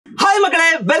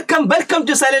welcome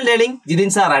to Xylem Learning. Jidin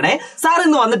സാറാണ്. Sir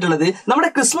ഇന്ന് വന്നിട്ടുള്ളത് നമ്മുടെ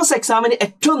ക്രിസ്മസ് എക്സാമിന്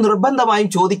ഏറ്റവും നിർബന്ധമായും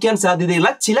ചോദിക്കാൻ സാധ്യതയുള്ള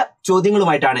ചില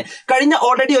ചോദ്യങ്ങളുമായിട്ടാണ്. കഴിഞ്ഞ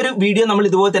ഓൾറെഡി ഒരു വീഡിയോ നമ്മൾ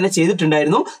ഇതുപോലെ തന്നെ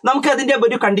ചെയ്തിട്ടുണ്ടായിരുന്നു. നമുക്ക് അതിന്റെ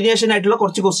ഒരു കണ്ടിന്യൂഷൻ ആയിട്ടുള്ള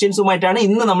കുറച്ച് ക്വസ്റ്റ്യൻസുമായിട്ടാണ്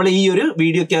ഇന്ന് നമ്മൾ ഈ ഒരു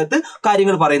വീഡിയോക്കകത്ത്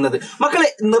കാര്യങ്ങൾ പറയുന്നത്. മക്കളെ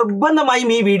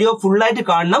നിർബന്ധമായും ഈ വീഡിയോ ഫുള്ളായിട്ട്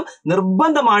കാണണം.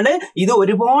 നിർബന്ധമാണ്. ഇത്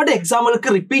ഒരുപാട്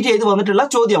എക്സാമുകൾക്ക് റിപ്പീറ്റ് ചെയ്ത് വന്നിട്ടുള്ള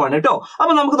ചോദ്യമാണ് കേട്ടോ.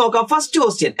 അപ്പൊ നമുക്ക് നോക്കാം. ഫസ്റ്റ്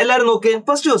ക്വസ്റ്റ്യൻ എല്ലാവരും നോക്ക്.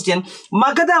 First question,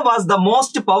 Magadha was the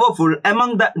most powerful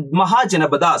among the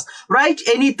Mahajanapadas. Right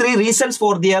any 3 reasons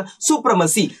for their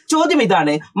supremacy. ചോദ്യം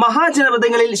ഇതാണ്,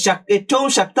 മഹാജനപദങ്ങളിൽ ഏറ്റവും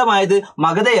ശക്തമായത്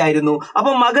മഗധയായിരുന്നു.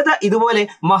 അപ്പൊ മഗധ ഇതുപോലെ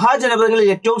മഹാജനപദങ്ങളിൽ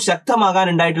ഏറ്റവും ശക്തമാകാൻ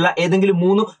ഉണ്ടായിട്ടുള്ള ഏതെങ്കിലും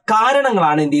 3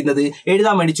 കാരണങ്ങളാണ് എന്ത് ചെയ്യുന്നത്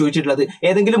എഴുതാൻ വേണ്ടി ചോദിച്ചിട്ടുള്ളത്.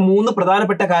 ഏതെങ്കിലും 3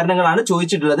 പ്രധാനപ്പെട്ട കാരണങ്ങളാണ്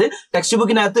ചോദിച്ചിട്ടുള്ളത്. ടെക്സ്റ്റ്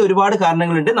ബുക്കിനകത്ത് ഒരുപാട്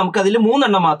കാരണങ്ങളുണ്ട്. നമുക്ക് അതിൽ 3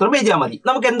 എണ്ണം മാത്രം എഴുതിയാൽ മതി.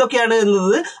 നമുക്ക് എന്തൊക്കെയാണ്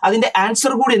എന്നത് അതിന്റെ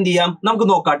ആൻസർ കൂടി എന്ത് ചെയ്യാം നമുക്ക്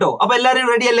നോക്കാം കേട്ടോ. അപ്പൊ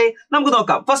എല്ലാവരും റെഡി അല്ലേ? നമുക്ക്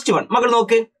നോക്കാം. ഫസ്റ്റ് വൺ, മകൾ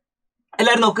നോക്ക്.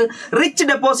 എല്ലാവരും നോക്ക്. Rich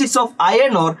deposits of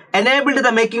iron or enabled the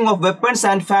making of weapons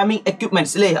and farming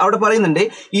equipments. അല്ലേ, അവിടെ പറയുന്നുണ്ട്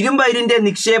ഇരുമ്പയിരിന്റെ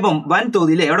നിക്ഷേപം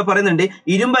വൻതോതിൽ. അവിടെ പറയുന്നുണ്ട്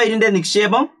ഇരുമ്പയിരിന്റെ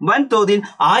നിക്ഷേപം വൻതോതിൽ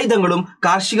ആയുധങ്ങളും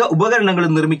കാർഷിക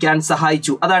ഉപകരണങ്ങളും നിർമ്മിക്കാൻ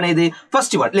സഹായിച്ചു. അതാണ് ഇത്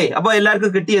ഫസ്റ്റ് വൺ. അല്ലേ, അപ്പൊ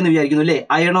എല്ലാവർക്കും കിട്ടിയെന്ന് വിചാരിക്കുന്നു. അല്ലേ,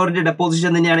 അയൺ ഓറിന്റെ ഡെപ്പോസിഷൻ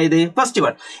തന്നെയാണ് ഇത് ഫസ്റ്റ്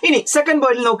വൺ. ഇനി സെക്കൻഡ്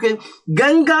പോയിന്റിൽ നോക്ക്.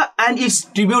 Ganga and it's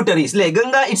tributaries. അല്ലെ,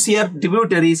 Ganga it's here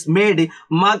tributaries made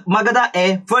Magadha A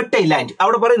fertile land.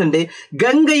 അവിടെ പറയുന്നുണ്ട്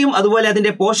ഗംഗയും അതുപോലെ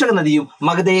അതിന്റെ പോഷക നദിയും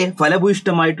മഗധയെ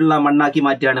ഫലഭൂയിഷ്ടമായിട്ടുള്ള മണ്ണാക്കി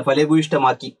മാറ്റിയാണ്,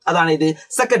 ഫലഭൂയിഷ്ടമാക്കി. അതാണ് ഇത്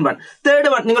സെക്കൻഡ് വൺ.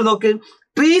 തേർഡ് വൺ നിങ്ങൾ നോക്ക്.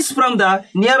 Trees from the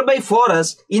nearby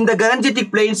forest in the Gangetic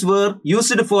plains were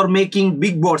used for making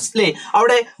big boats. അല്ലേ,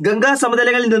 അവിടെ ഗംഗാ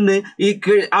സമതലങ്ങളിൽ നിന്ന് ഈ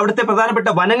അവിടുത്തെ പ്രധാനപ്പെട്ട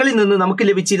വനങ്ങളിൽ നിന്ന് നമുക്ക്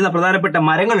ലഭിച്ചിരുന്ന പ്രധാനപ്പെട്ട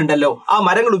മരങ്ങൾ ഉണ്ടല്ലോ, ആ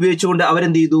മരങ്ങൾ ഉപയോഗിച്ചുകൊണ്ട്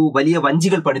അവരെന്ത് ചെയ്തു, വലിയ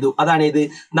വഞ്ചികൾ പണിതു. അതാണ് ഇത്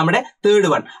നമ്മുടെ തേർഡ്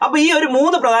വൺ. അപ്പൊ ഈ ഒരു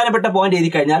 3 പ്രധാനപ്പെട്ട പോയിന്റ്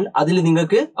എഴുതി കഴിഞ്ഞാൽ അതിൽ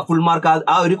നിങ്ങൾക്ക് ഫുൾ മാർക്ക്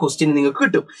ആ ഒരു ക്വസ്റ്റ്യൻ നിങ്ങൾക്ക്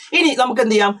കിട്ടും. ഇനി നമുക്ക്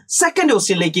എന്ത് ചെയ്യാം, സെക്കൻഡ്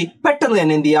ക്വസ്റ്റ്യനിലേക്ക് പെട്ടെന്ന്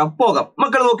തന്നെ എന്ത് ചെയ്യാം പോകാം.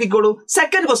 മക്കൾ നോക്കിക്കോളൂ.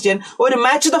 സെക്കൻഡ് ക്വസ്റ്റ്യൻ ഒരു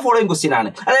മാച്ച് ദ ഫോളോയിങ് ക്വസ്റ്റ്യൻ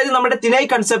ആണ്. അതായത് നമ്മുടെ തിണൈ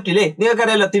കൺസെപ്റ്റിലെ നിങ്ങൾക്ക്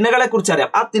അറിയാലോ, തിണകളെ കുറിച്ച് അറിയാം.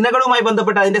 ആ തിണകളുമായി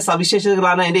ബന്ധപ്പെട്ട അതിന്റെ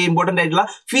സവിശേഷതകളാണ്, അതിന്റെ ഇമ്പോർട്ടന്റ് ആയിട്ടുള്ള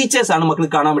ഫീച്ചേഴ്സ് ആണ്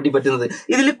മക്കൾക്ക് കാണാൻ വേണ്ടി പറ്റുന്നത്.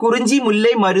 ഇതിൽ കുറിഞ്ചി,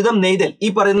 മുല്ലൈ, മരുതം, നെയ്തൽ ഈ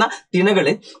പറയുന്ന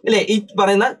തിണകള് അല്ലെ, ഈ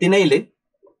പറയുന്ന തിണയില്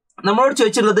നമ്മളോട്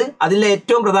ചോദിച്ചിട്ടുള്ളത് അതിലെ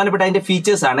ഏറ്റവും പ്രധാനപ്പെട്ട അതിന്റെ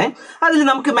ഫീച്ചേഴ്സ് ആണ്. അതിൽ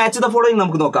നമുക്ക് മാച്ച് ദ ഫോളോയിങ്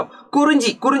നമുക്ക് നോക്കാം.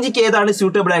 കുറിഞ്ചിക്ക് ഏതാണ്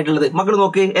സ്യൂട്ടബിൾ ആയിട്ടുള്ളത്? മക്കൾ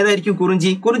നോക്ക്, ഏതായിരിക്കും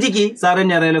കുറിഞ്ചി? കുറിഞ്ചിക്ക്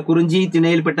സാറിന് അറിയാലോ, കുറിഞ്ചി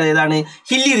തിണയിൽപ്പെട്ട ഏതാണ്?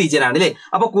 ഹില്ലി റീജിയൻ ആണ്. അല്ലെ,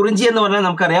 അപ്പൊ കുറിഞ്ചി എന്ന് പറഞ്ഞാൽ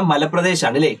നമുക്കറിയാം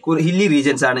മലപ്രദേശമാണ്. അല്ലെ, ഹില്ലി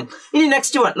റീജിയൻസ് ആണ്. ഇനി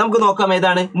നെക്സ്റ്റ് വൺ നമുക്ക് നോക്കാം,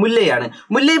 ഏതാണ്? മുല്ലയാണ്.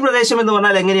 മുല്ലൈ പ്രദേശം എന്ന്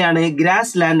പറഞ്ഞാൽ എങ്ങനെയാണ്?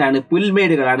 ഗ്രാസ് ലാൻഡ് ആണ്,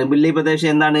 പുൽമേടുകളാണ്. മുല്ലൈ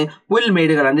പ്രദേശം എന്താണ്?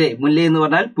 പുൽമേടുകളാണ്. അല്ലെ, മുല്ലൈ എന്ന്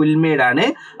പറഞ്ഞാൽ പുൽമേടാണ്.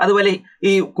 അതുപോലെ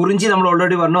ഈ കുറിഞ്ചി നമ്മൾ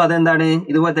ഓൾറെഡി പറഞ്ഞു, അതെന്താണ്?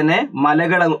 ഇതുപോലെ തന്നെ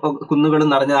കുന്നുകളും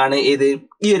നിറഞ്ഞതാണ് ഏത്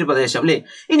ഈ ഒരു പ്രദേശം. അല്ലെ,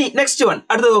 ഇനി നെക്സ്റ്റ് വൺ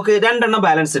അടുത്ത നോക്ക്. 2 എണ്ണം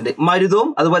ബാലൻസ് ഉണ്ട്, മരുതവും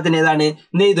അതുപോലെ തന്നെ ഏതാണ്?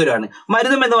 നെയ്തലുമാണ്.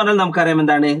 മരുതം എന്ന് പറഞ്ഞാൽ നമുക്കറിയാം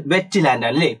എന്താണ്? വെറ്റ് ലാൻഡ്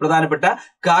ആണ്. അല്ലെ, പ്രധാനപ്പെട്ട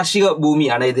കാർഷിക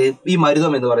ഭൂമിയാണ് ഇത് ഈ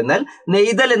മരുതം എന്ന് പറയുന്നത്.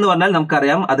 നെയ്തൽ എന്ന് പറഞ്ഞാൽ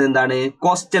നമുക്കറിയാം അതെന്താണ്?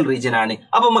 കോസ്റ്റൽ റീജിയൻ ആണ്.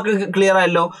 അപ്പൊ നമുക്ക് ക്ലിയർ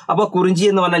ആയല്ലോ. അപ്പൊ കുറിഞ്ചി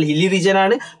എന്ന് പറഞ്ഞാൽ ഹില്ലി റീജിയൻ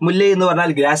ആണ്, മുല്ലൈ എന്ന്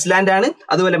പറഞ്ഞാൽ ഗ്രാസ് ലാൻഡ് ആണ്,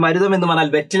 അതുപോലെ മരുതം എന്ന്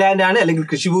പറഞ്ഞാൽ വെറ്റ് ലാൻഡ് ആണ് അല്ലെങ്കിൽ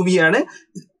കൃഷിഭൂമിയാണ്,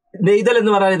 നെയ്തൽ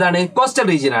എന്ന് പറഞ്ഞാൽ ഇതാണ് കോസ്റ്റൽ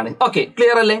റീജിയൻ ആണ്. ഓക്കെ,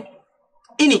 ക്ലിയർ അല്ലേ?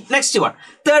 ഇനി നെക്സ്റ്റ് വൺ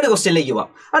തേർഡ് ക്വസ്റ്റ്യനിലേക്ക് പോവാം.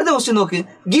 അടുത്ത ക്വസ്റ്റ്യൻ നോക്ക്.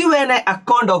 Give an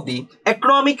account of the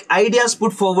economic ideas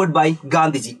put forward by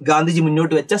Gandhiji. Gandhiji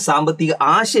മുന്നോട്ട് വെച്ച സാമ്പത്തിക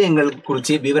ആശയങ്ങളെ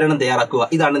കുറിച്ച് വിവരണം തയ്യാറാക്കുക.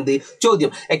 ഇതാണ് എന്ത്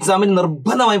ചോദ്യം. എക്സാമിന്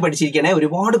നിർബന്ധമായും പഠിച്ചിരിക്കണേ,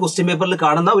 ഒരുപാട് ക്വസ്റ്റ്യൻ പേപ്പറിൽ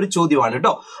കാണുന്ന ഒരു ചോദ്യമാണ്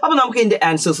കേട്ടോ. അപ്പൊ നമുക്ക് ഇതിന്റെ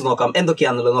ആൻസേഴ്സ് നോക്കാം,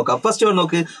 എന്തൊക്കെയാണെന്നുള്ളത് നോക്കാം. ഫസ്റ്റ് വൺ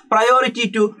നോക്ക്. Priority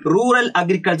to rural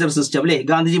agriculture system. അല്ലെ,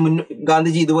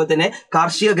 ഗാന്ധിജി ഇതുപോലെ തന്നെ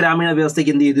കാർഷിക ഗ്രാമീണ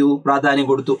വ്യവസ്ഥയ്ക്ക് എന്ത് ചെയ്തു? പ്രാധാന്യം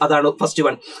കൊടുത്തു. അതാണ് ഫസ്റ്റ്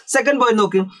വൺ. സെക്കൻഡ് പോയിന്റ്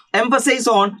നോക്ക്. Emphasise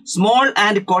on small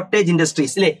and cottage industries.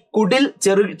 അല്ലെ,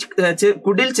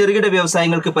 കുടിൽ ചെറുകിട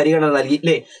വ്യവസായങ്ങൾക്ക് പരിഗണന നൽകി.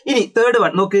 അല്ലെ, ഇനി തേർഡ്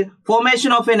വൺ നോക്ക്.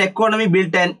 Formation of N economy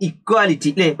built and equality.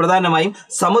 അല്ലെ, പ്രധാനമായും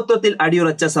സമത്വത്തിൽ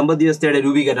അടിയുറച്ച സമ്പദ് വ്യവസ്ഥയുടെ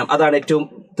രൂപീകരണം. അതാണ് ഏറ്റവും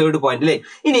തേർഡ് പോയിന്റ്. അല്ലെ,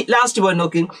 ഇനി ലാസ്റ്റ് പോയിന്റ്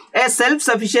നോക്ക്. A self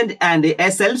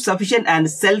sufficient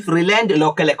and self reliant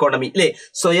local economy. അല്ലെ,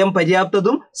 സ്വയം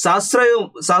പര്യാപ്തവും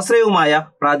സാശ്രയവുമായ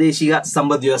പ്രാദേശിക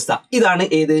സമ്പദ് വ്യവസ്ഥ. ഇതാണ്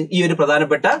ഏത് ഈ ഒരു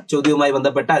പ്രധാനപ്പെട്ട ചോദ്യവുമായി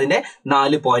ബന്ധപ്പെട്ട അതിന്റെ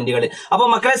 4 പോയിന്റുകൾ. അപ്പൊ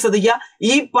മക്കളെ ശ്രദ്ധിക്കുക,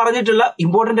 ഈ പറഞ്ഞിട്ടുള്ള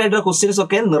ഇമ്പോർട്ടന്റ് ആയിട്ടുള്ള ക്വസ്റ്റ്യൻസ്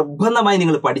ഒക്കെ നിർബന്ധമായി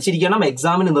നിങ്ങൾ പഠിച്ചിരിക്കണം.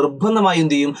 എക്സാമിന് നിർബന്ധമായി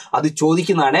എന്ത് ചെയ്യും അത്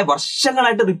ചോദിക്കുന്നതാണ്.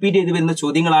 വർഷങ്ങളായിട്ട് റിപ്പീറ്റ് ചെയ്ത് വരുന്ന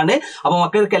ചോദ്യങ്ങളാണ്. അപ്പൊ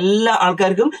മക്കൾക്ക് എല്ലാ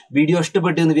ആൾക്കാർക്കും വീഡിയോ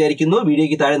ഇഷ്ടപ്പെട്ടു എന്ന് വിചാരിക്കുന്നു.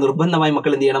 വീഡിയോയ്ക്ക് താഴെ നിർബന്ധമായി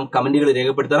മക്കൾ എന്ത് ചെയ്യണം? കമന്റുകൾ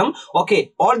രേഖപ്പെടുത്തണം. Okay,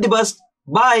 all the best,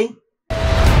 by.